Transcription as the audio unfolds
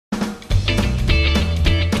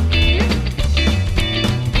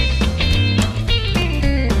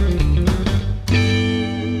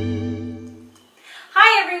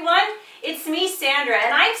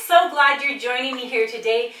glad you're joining me here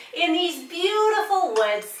today in these beautiful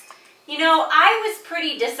woods. You know, I was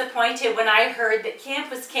pretty disappointed when I heard that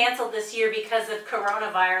camp was canceled this year because of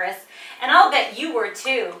coronavirus, and I'll bet you were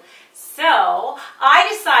too. So I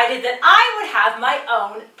decided that I would have my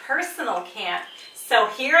own personal camp. So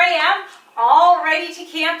here I am, all ready to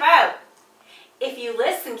camp out. If you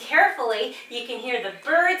listen carefully, you can hear the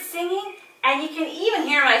birds singing, and you can even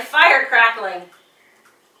hear my fire crackling.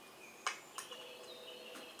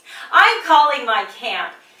 I'm calling my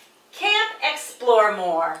camp, Camp Explore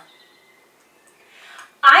More.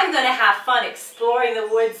 I'm going to have fun exploring the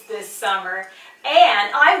woods this summer,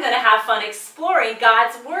 and I'm going to have fun exploring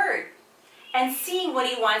God's Word and seeing what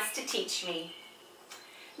He wants to teach me.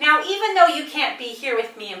 Now, even though you can't be here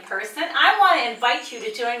with me in person, I want to invite you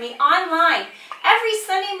to join me online every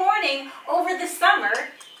Sunday morning over the summer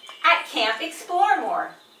at Camp Explore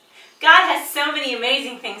More. God has so many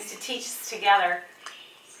amazing things to teach us together.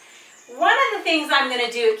 One of the things I'm going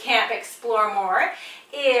to do at Camp Explore More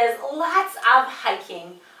is lots of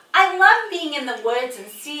hiking. I love being in the woods and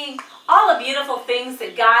seeing all the beautiful things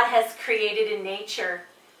that God has created in nature.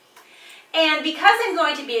 And because I'm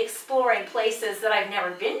going to be exploring places that I've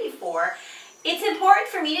never been before, it's important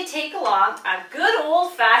for me to take along a good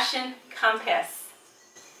old-fashioned compass.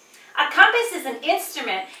 A compass is an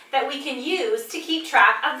instrument that we can use to keep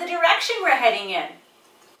track of the direction we're heading in.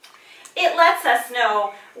 It lets us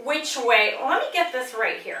know which way, well, let me get this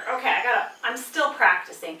right here. Okay, I'm still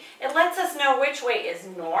practicing. It lets us know which way is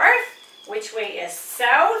north, which way is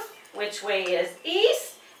south, which way is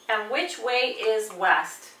east, and which way is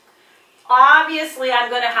west. Obviously, I'm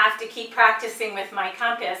going to have to keep practicing with my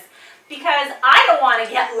compass because I don't want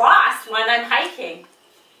to get lost when I'm hiking.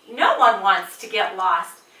 No one wants to get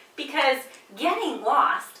lost because getting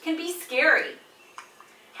lost can be scary.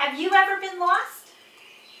 Have you ever been lost?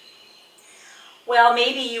 Well,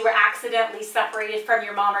 maybe you were accidentally separated from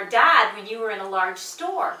your mom or dad when you were in a large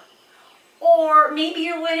store. Or maybe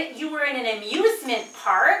you were in an amusement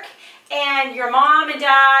park and your mom and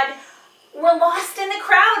dad were lost in the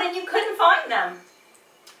crowd and you couldn't find them.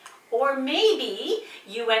 Or maybe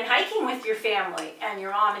you went hiking with your family and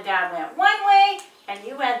your mom and dad went one way and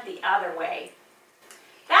you went the other way.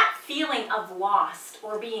 That feeling of lost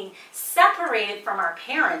or being separated from our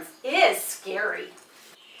parents is scary.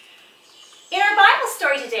 In our Bible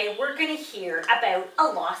story today, we're going to hear about a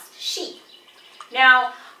lost sheep.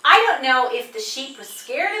 Now, I don't know if the sheep was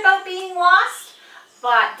scared about being lost,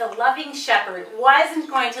 but the loving shepherd wasn't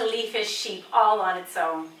going to leave his sheep all on its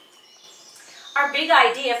own. Our big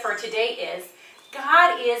idea for today is,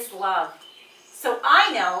 God is love. So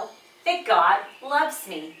I know that God loves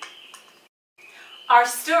me. Our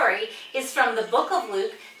story is from the book of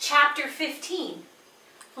Luke, chapter 15.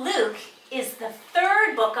 Luke is the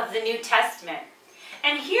third book of the New Testament.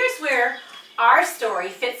 And here's where our story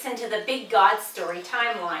fits into the big God story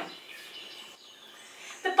timeline.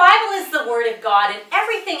 The Bible is the Word of God, and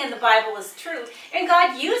everything in the Bible is true. And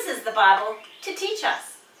God uses the Bible to teach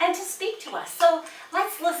us and to speak to us. So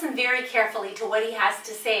let's listen very carefully to what He has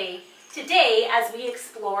to say today as we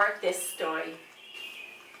explore this story.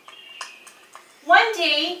 One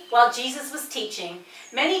day, while Jesus was teaching,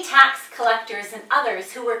 many tax collectors and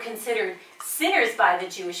others who were considered sinners by the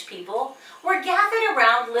Jewish people were gathered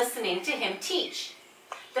around listening to Him teach.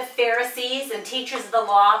 The Pharisees and teachers of the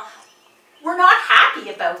law were not happy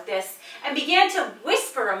about this and began to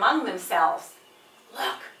whisper among themselves,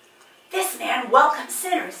 "Look, this man welcomes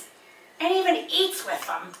sinners and even eats with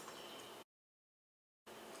them."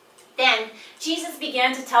 Then Jesus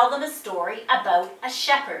began to tell them a story about a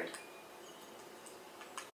shepherd.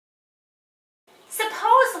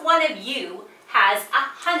 Suppose one of you has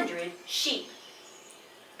 100 sheep,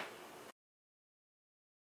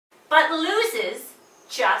 but loses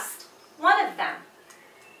just one of them.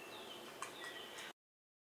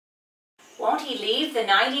 Won't he leave the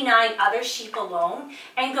 99 other sheep alone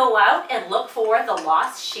and go out and look for the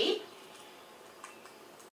lost sheep?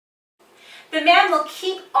 The man will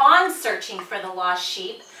keep on searching for the lost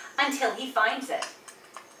sheep until he finds it.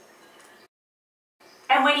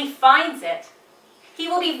 And when he finds it, he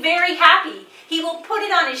will be very happy. He will put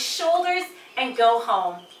it on his shoulders and go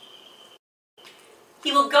home.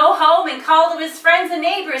 He will go home and call to his friends and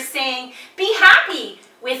neighbors saying, "Be happy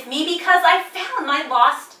with me because I found my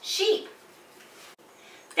lost sheep."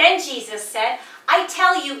 Then Jesus said, "I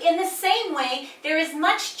tell you, in the same way, there is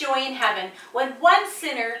much joy in heaven when one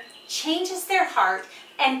sinner changes their heart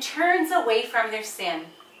and turns away from their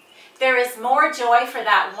sin. There is more joy for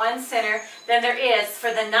that one sinner than there is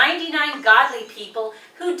for the 99 godly people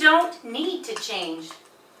who don't need to change."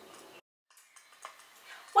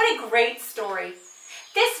 What a great story.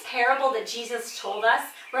 This parable that Jesus told us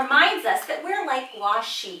reminds us that we're like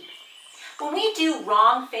lost sheep. When we do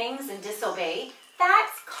wrong things and disobey,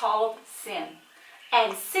 that's called sin.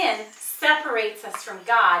 And sin separates us from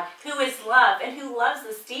God, who is love and who loves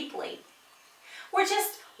us deeply. We're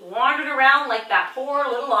just wandering around like that poor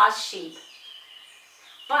little lost sheep.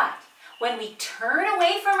 But when we turn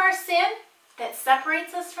away from our sin that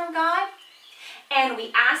separates us from God, and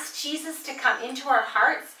we ask Jesus to come into our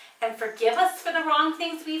hearts and forgive us for the wrong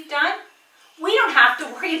things we've done, we don't have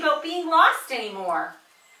to worry about being lost anymore.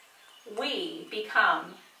 We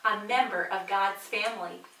become a member of God's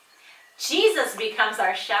family. Jesus becomes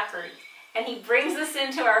our shepherd, and he brings us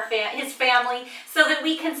into his family so that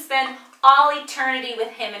we can spend all eternity with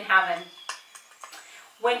him in heaven.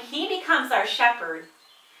 When he becomes our shepherd,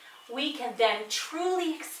 we can then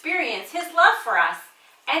truly experience his love for us,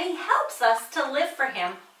 and he helps us to live for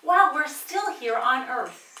him while we're still here on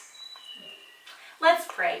earth. Let's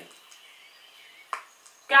pray.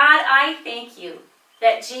 God, I thank you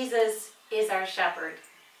that Jesus is our shepherd.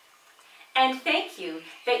 And thank you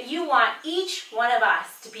that you want each one of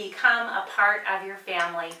us to become a part of your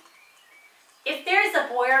family. If there's a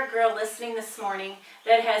boy or girl listening this morning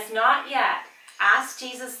that has not yet asked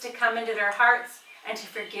Jesus to come into their hearts and to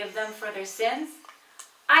forgive them for their sins,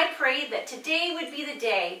 I pray that today would be the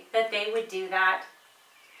day that they would do that.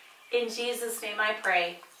 In Jesus' name I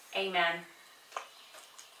pray. Amen.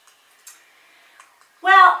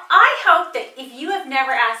 Well, I hope that if you have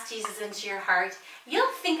never asked Jesus into your heart,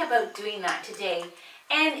 you'll think about doing that today.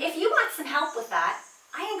 And if you want some help with that,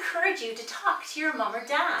 I encourage you to talk to your mom or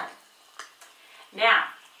dad. Now,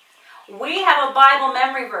 we have a Bible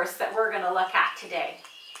memory verse that we're going to look at today.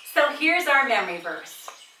 So here's our memory verse.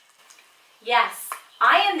 Yes,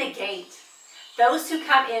 I am the gate. Those who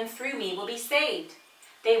come in through me will be saved.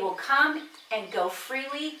 They will come and go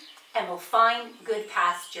freely and will find good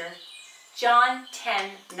pasture. John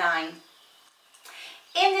 10:9.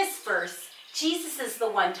 In this verse, Jesus is the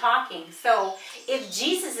one talking. So if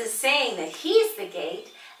Jesus is saying that he's the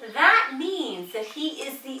gate, that means that he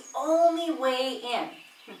is the only way in.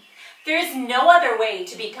 There's no other way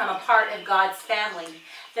to become a part of God's family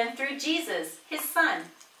than through Jesus, his son.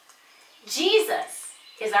 Jesus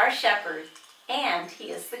is our shepherd, and he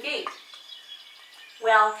is the gate.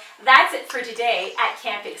 Well, that's it for today at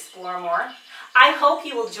Camp Explore More. I hope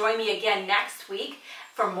you will join me again next week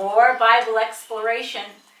for more Bible exploration.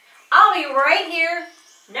 I'll be right here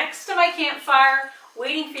next to my campfire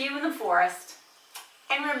waiting for you in the forest.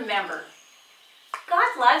 And remember,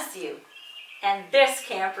 God loves you, and this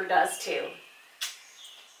camper does too.